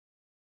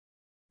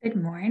Good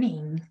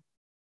morning.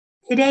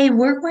 Today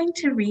we're going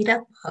to read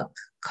a book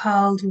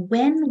called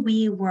When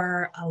We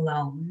Were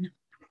Alone.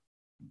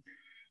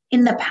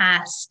 In the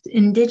past,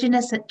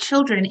 Indigenous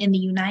children in the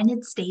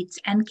United States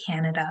and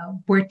Canada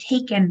were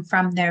taken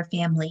from their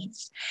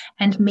families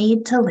and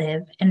made to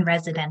live in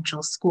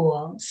residential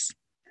schools.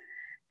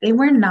 They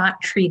were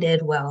not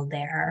treated well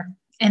there,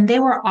 and they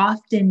were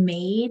often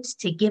made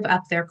to give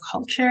up their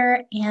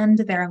culture and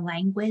their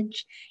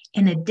language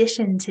in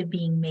addition to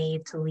being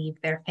made to leave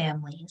their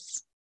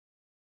families.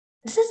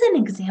 This is an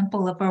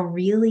example of a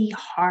really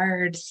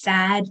hard,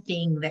 sad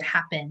thing that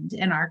happened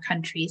in our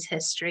country's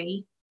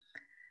history.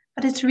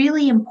 But it's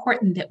really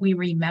important that we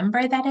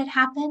remember that it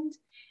happened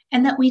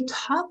and that we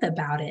talk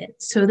about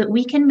it so that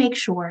we can make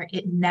sure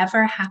it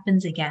never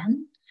happens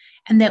again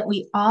and that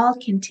we all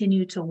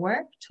continue to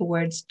work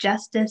towards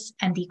justice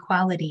and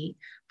equality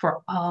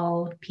for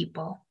all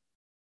people.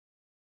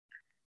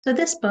 So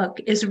this book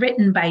is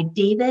written by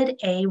David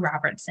A.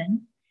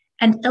 Robertson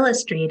and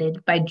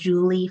illustrated by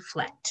Julie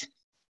Flett.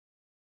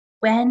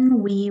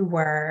 When We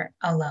Were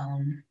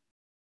Alone.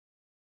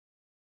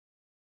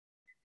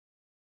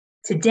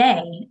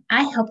 Today,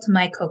 I helped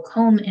my cook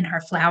home in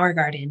her flower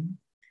garden.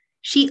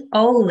 She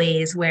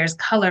always wears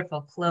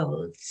colorful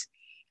clothes.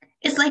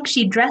 It's like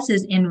she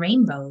dresses in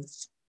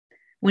rainbows.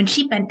 When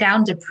she bent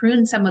down to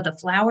prune some of the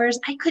flowers,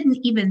 I couldn't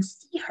even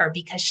see her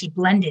because she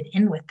blended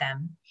in with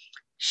them.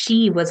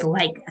 She was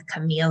like a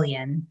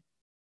chameleon.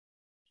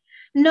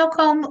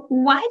 Nokom,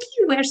 why do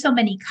you wear so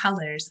many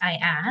colors? I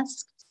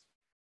asked.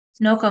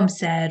 Nokom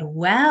said,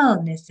 well,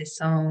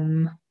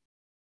 Nisisom,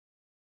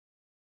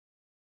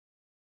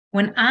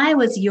 when I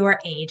was your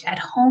age at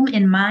home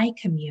in my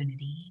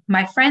community,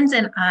 my friends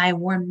and I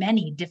wore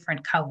many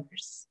different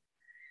colors.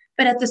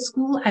 But at the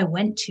school I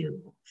went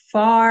to,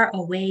 far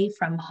away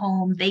from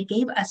home, they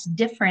gave us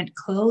different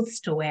clothes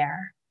to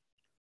wear.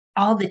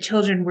 All the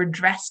children were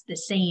dressed the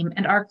same,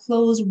 and our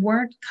clothes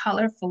weren't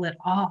colorful at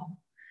all.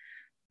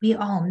 We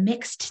all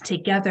mixed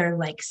together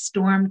like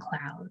storm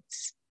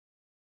clouds.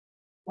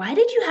 Why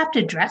did you have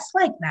to dress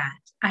like that?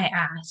 I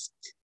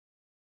asked.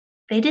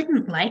 They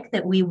didn't like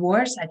that we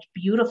wore such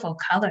beautiful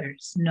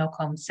colors,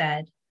 Nokom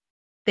said.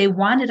 They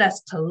wanted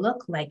us to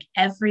look like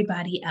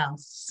everybody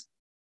else.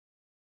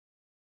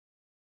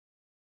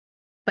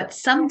 But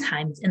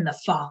sometimes in the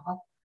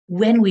fall,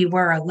 when we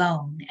were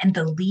alone and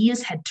the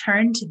leaves had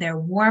turned to their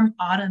warm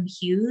autumn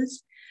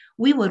hues,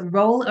 we would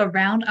roll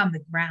around on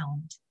the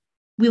ground.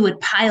 We would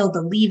pile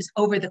the leaves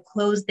over the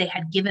clothes they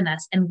had given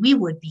us, and we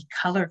would be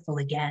colorful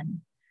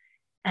again.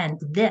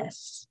 And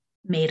this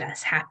made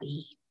us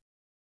happy.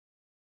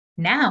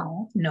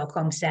 Now,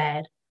 Nokom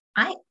said,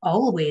 I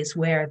always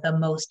wear the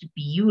most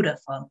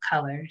beautiful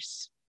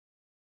colors.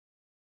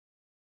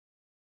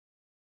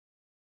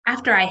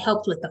 After I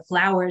helped with the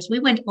flowers, we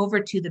went over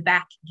to the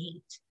back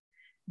gate.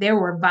 There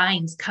were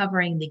vines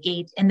covering the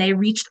gate, and they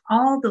reached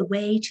all the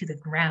way to the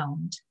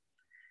ground.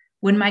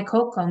 When my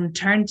kokom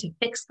turned to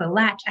fix the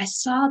latch, I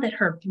saw that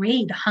her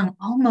braid hung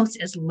almost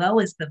as low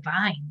as the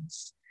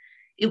vines.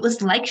 It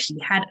was like she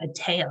had a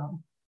tail.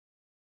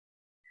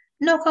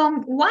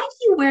 Nokom, why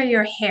do you wear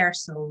your hair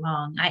so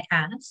long? I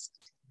asked.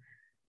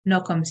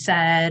 Nokom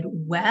said,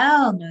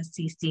 well,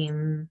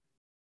 Nosisim,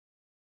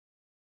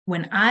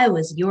 when I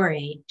was your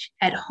age,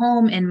 at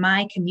home in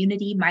my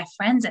community, my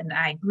friends and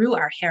I grew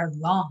our hair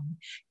long,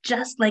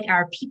 just like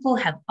our people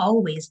have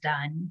always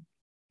done.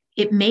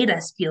 It made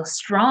us feel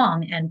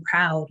strong and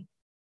proud.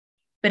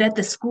 But at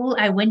the school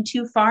I went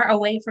to far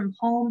away from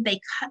home, they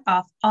cut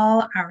off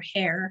all our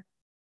hair.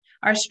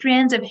 Our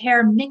strands of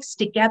hair mixed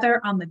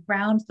together on the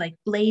ground like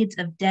blades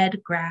of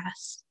dead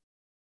grass.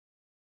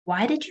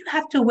 Why did you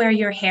have to wear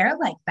your hair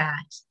like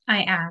that?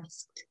 I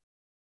asked.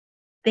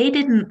 They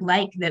didn't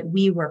like that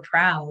we were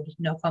proud,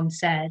 Nokom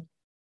said.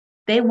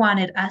 They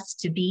wanted us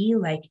to be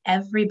like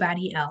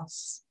everybody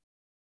else.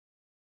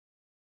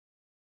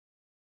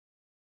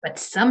 But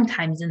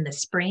sometimes in the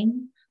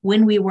spring,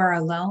 when we were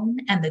alone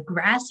and the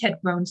grass had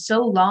grown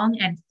so long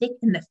and thick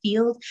in the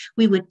field,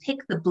 we would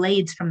pick the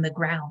blades from the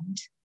ground.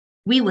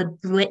 We would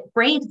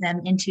braid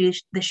them into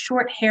the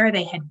short hair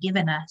they had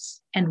given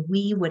us, and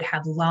we would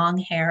have long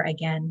hair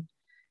again.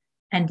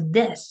 And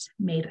this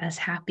made us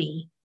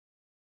happy.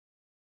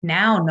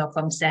 Now,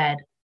 Nokom said,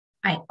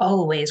 I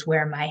always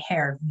wear my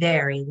hair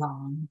very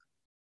long.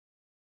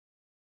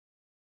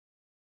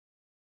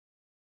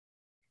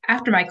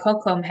 After my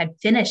kokom had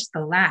finished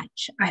the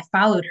latch, I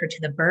followed her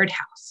to the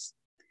birdhouse.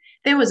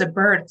 There was a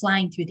bird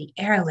flying through the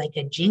air like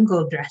a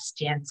jingle dress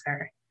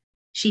dancer.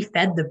 She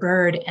fed the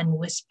bird and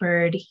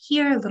whispered,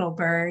 here, little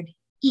bird,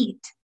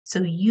 eat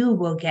so you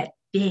will get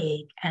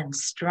big and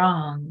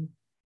strong.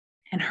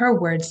 And her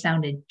words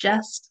sounded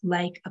just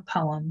like a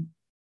poem.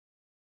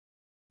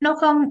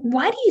 Nokom,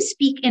 why do you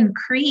speak in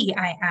Cree?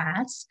 I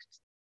asked.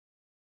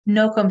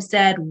 Nokom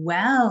said,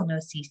 well,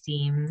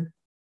 Nosisim,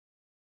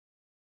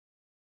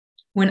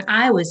 when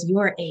I was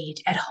your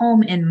age, at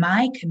home in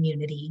my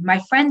community,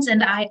 my friends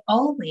and I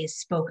always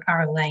spoke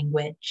our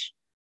language.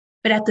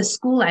 But at the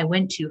school I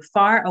went to,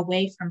 far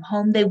away from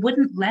home, they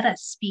wouldn't let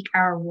us speak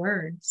our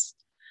words.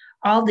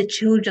 All the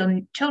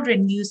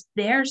children used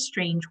their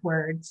strange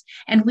words,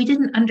 and we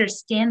didn't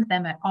understand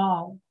them at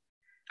all.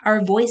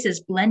 Our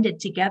voices blended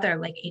together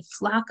like a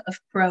flock of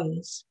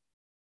crows.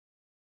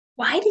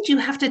 Why did you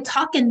have to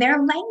talk in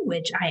their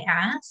language? I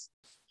asked.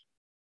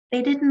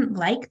 They didn't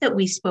like that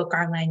we spoke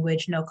our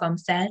language, Nokom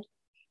said.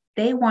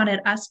 They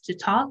wanted us to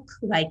talk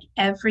like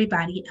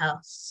everybody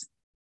else.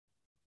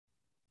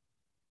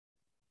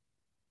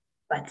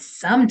 But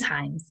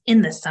sometimes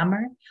in the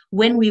summer,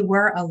 when we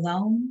were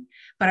alone,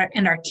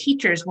 and our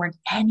teachers weren't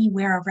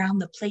anywhere around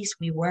the place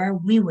we were,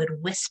 we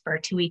would whisper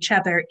to each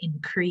other in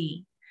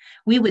Cree.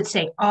 We would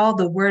say all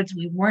the words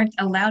we weren't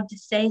allowed to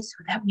say so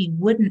that we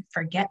wouldn't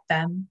forget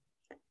them.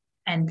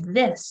 And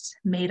this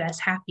made us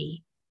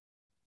happy.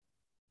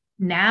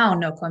 Now,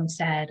 Nokom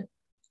said,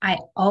 I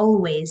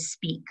always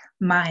speak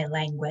my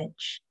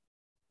language.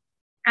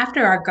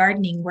 After our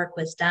gardening work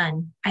was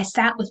done, I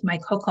sat with my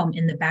kokom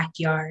in the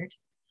backyard.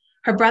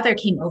 Her brother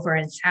came over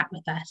and sat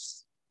with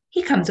us.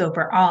 He comes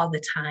over all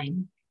the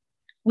time.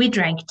 We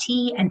drank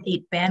tea and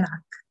ate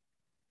bannock.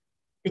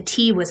 The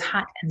tea was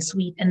hot and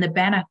sweet, and the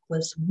bannock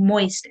was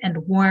moist and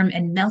warm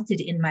and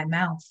melted in my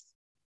mouth.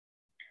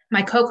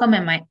 My kokom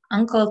and my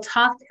uncle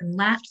talked and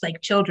laughed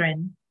like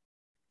children.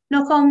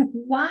 Nokom,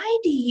 why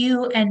do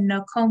you and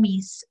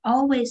Nokomis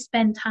always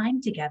spend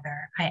time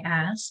together? I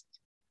asked.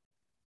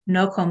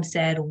 Nokom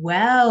said,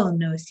 well,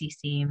 no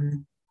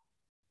sisim.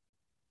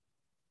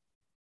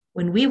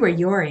 When we were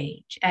your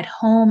age, at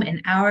home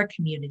in our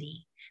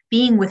community,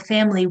 being with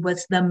family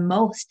was the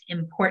most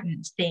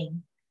important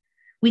thing.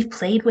 We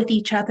played with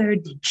each other,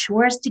 did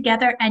chores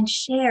together, and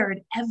shared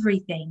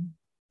everything.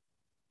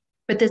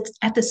 But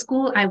at the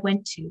school I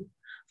went to,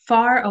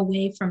 far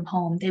away from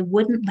home, they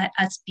wouldn't let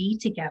us be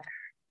together.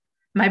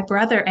 My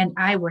brother and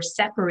I were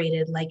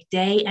separated like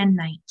day and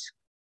night.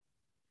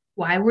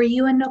 Why were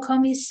you and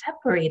Nokomi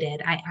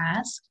separated? I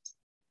asked.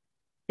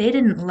 They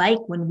didn't like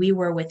when we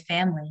were with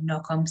family,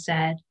 Nokom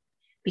said,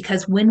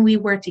 because when we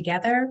were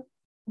together,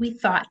 we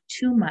thought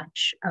too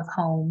much of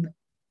home.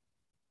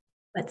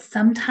 But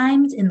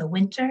sometimes in the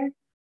winter,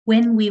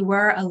 when we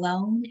were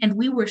alone and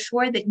we were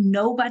sure that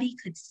nobody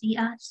could see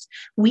us,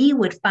 we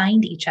would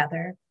find each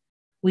other.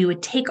 We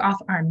would take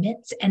off our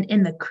mitts, and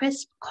in the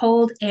crisp,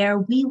 cold air,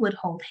 we would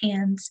hold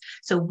hands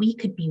so we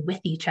could be with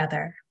each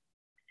other.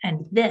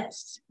 And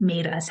this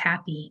made us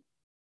happy.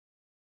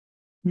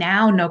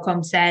 Now,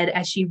 Nokom said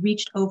as she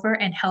reached over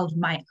and held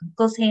my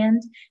uncle's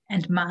hand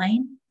and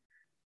mine,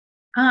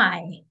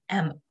 I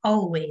am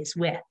always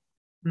with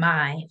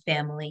my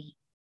family.